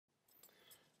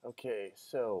Okay,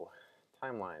 so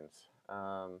timelines.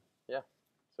 Yeah,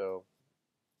 so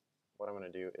what I'm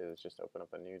going to do is just open up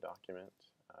a new document.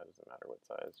 It doesn't matter what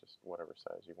size, just whatever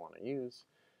size you want to use.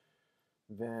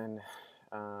 Then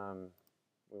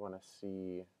we want to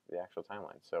see the actual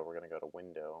timeline. So we're going to go to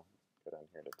Window, go down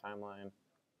here to Timeline,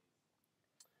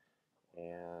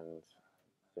 and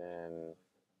then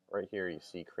right here you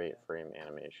see Create Frame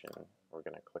Animation. We're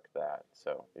going to click that.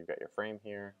 So you've got your frame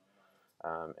here,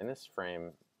 and this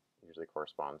frame usually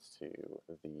corresponds to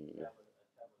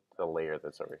the layer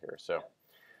that's over here. So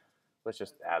let's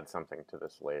just add something to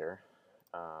this layer.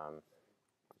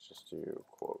 Let's just do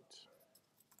quote.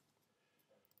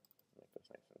 Make this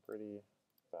nice and pretty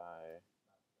by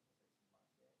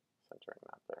centering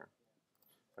that there.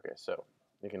 Okay, so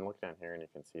you can look down here and you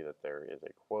can see that there is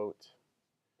a quote.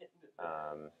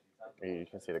 You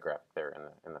can see the graphic there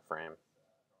in the frame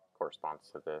corresponds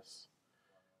to this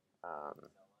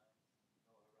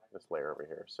this layer over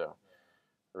here. So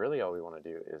really all we want to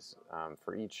do is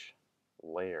for each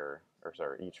layer, or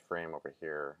sorry, each frame over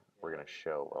here, we're going to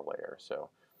show a layer. So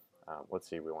let's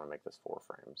see, we want to make this 4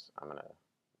 frames. I'm going to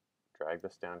drag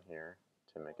this down here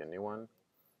to make a new one.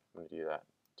 I'm going to do that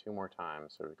 2 more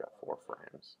times, so we've got 4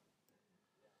 frames.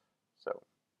 So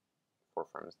 4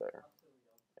 frames there.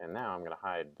 And now I'm going to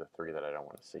hide the 3 that I don't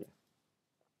want to see.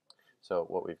 So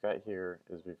what we've got here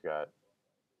is we've got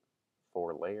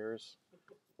 4 layers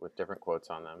with different quotes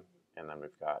on them, and then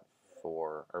we've got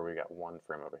 1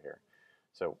 frame over here.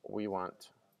 So we want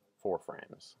 4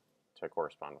 frames to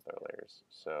correspond with our layers.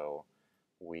 So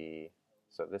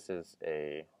this is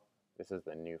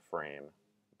the new frame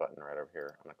button right over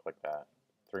here. I'm going to click that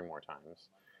 3 more times.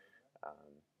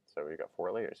 So we've got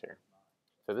 4 layers here.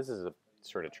 So this is a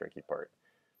sort of tricky part.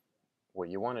 What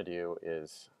you want to do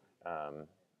is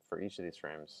for each of these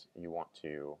frames, you want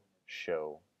to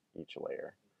show each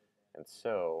layer. And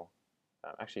so,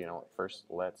 actually, you know what? First,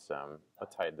 let's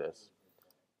hide this.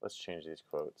 Let's change these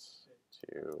quotes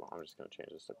to. I'm just going to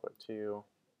change this to quote 2.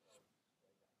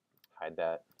 Hide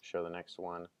that. Show the next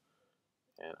one,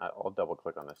 and I'll double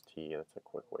click on this T. That's a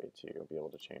quick way to be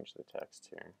able to change the text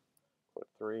here. Quote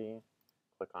 3.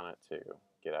 Click on it to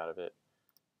get out of it.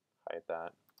 Hide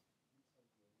that,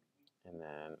 and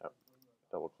then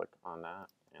double click on that,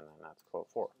 and then that's quote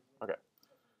 4. Okay.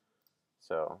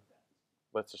 So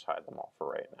let's just hide them all for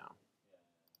right now.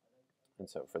 And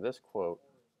so for this quote,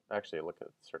 actually look at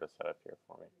sort of setup here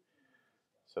for me.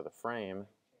 So the frame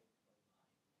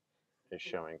is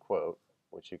showing quote,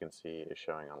 which you can see is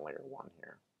showing on layer 1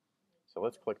 here. So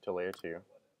let's click to layer 2,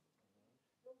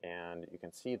 and you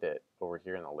can see that over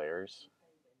here in the layers,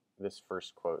 this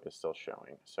first quote is still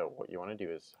showing. So what you want to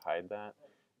do is hide that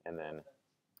and then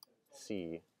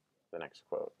see the next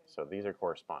quote. So these are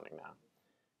corresponding now.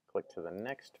 Click to the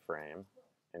next frame,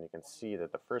 and you can see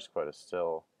that the first quote is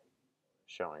still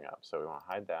showing up. So we want to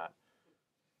hide that,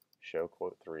 show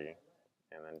quote 3,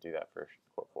 and then do that for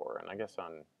quote 4. And I guess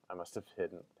I must have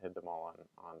hid them all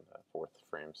on the 4th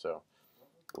frame. So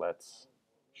let's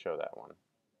show that one.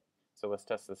 So let's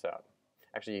test this out.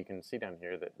 Actually, you can see down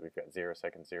here that we've got 0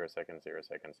 seconds, 0 seconds, 0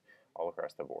 seconds all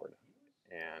across the board.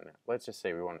 And let's just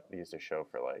say we want these to show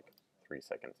for like 3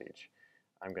 seconds each.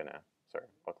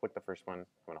 I'll click the first one. I'm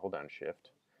going to hold down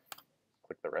Shift,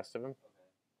 click the rest of them,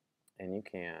 and you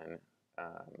can,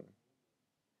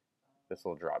 this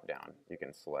will drop down. You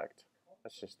can select,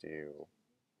 let's just do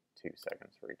 2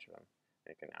 seconds for each of them.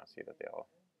 And you can now see that they all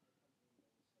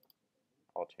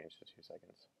change to 2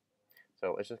 seconds.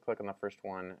 So let's just click on the first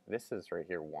one. This is right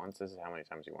here once. This is how many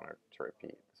times you want it to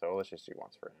repeat. So let's just do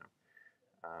once for now.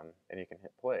 And you can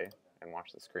hit play and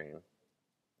watch the screen.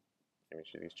 And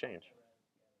each of these change.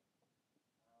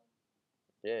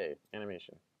 Yay,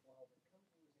 animation.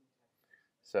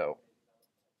 So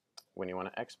when you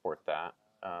want to export that,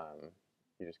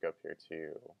 you just go up here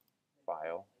to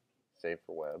File, Save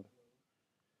for Web,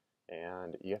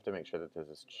 and you have to make sure that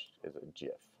this is a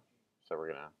GIF. So we're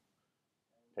going to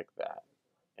pick that,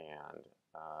 and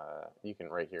you can,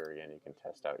 right here again, you can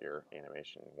test out your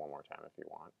animation one more time if you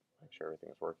want. Make sure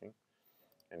everything's working,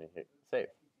 and you hit Save,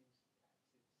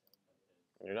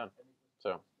 and you're done.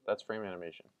 So that's frame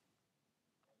animation.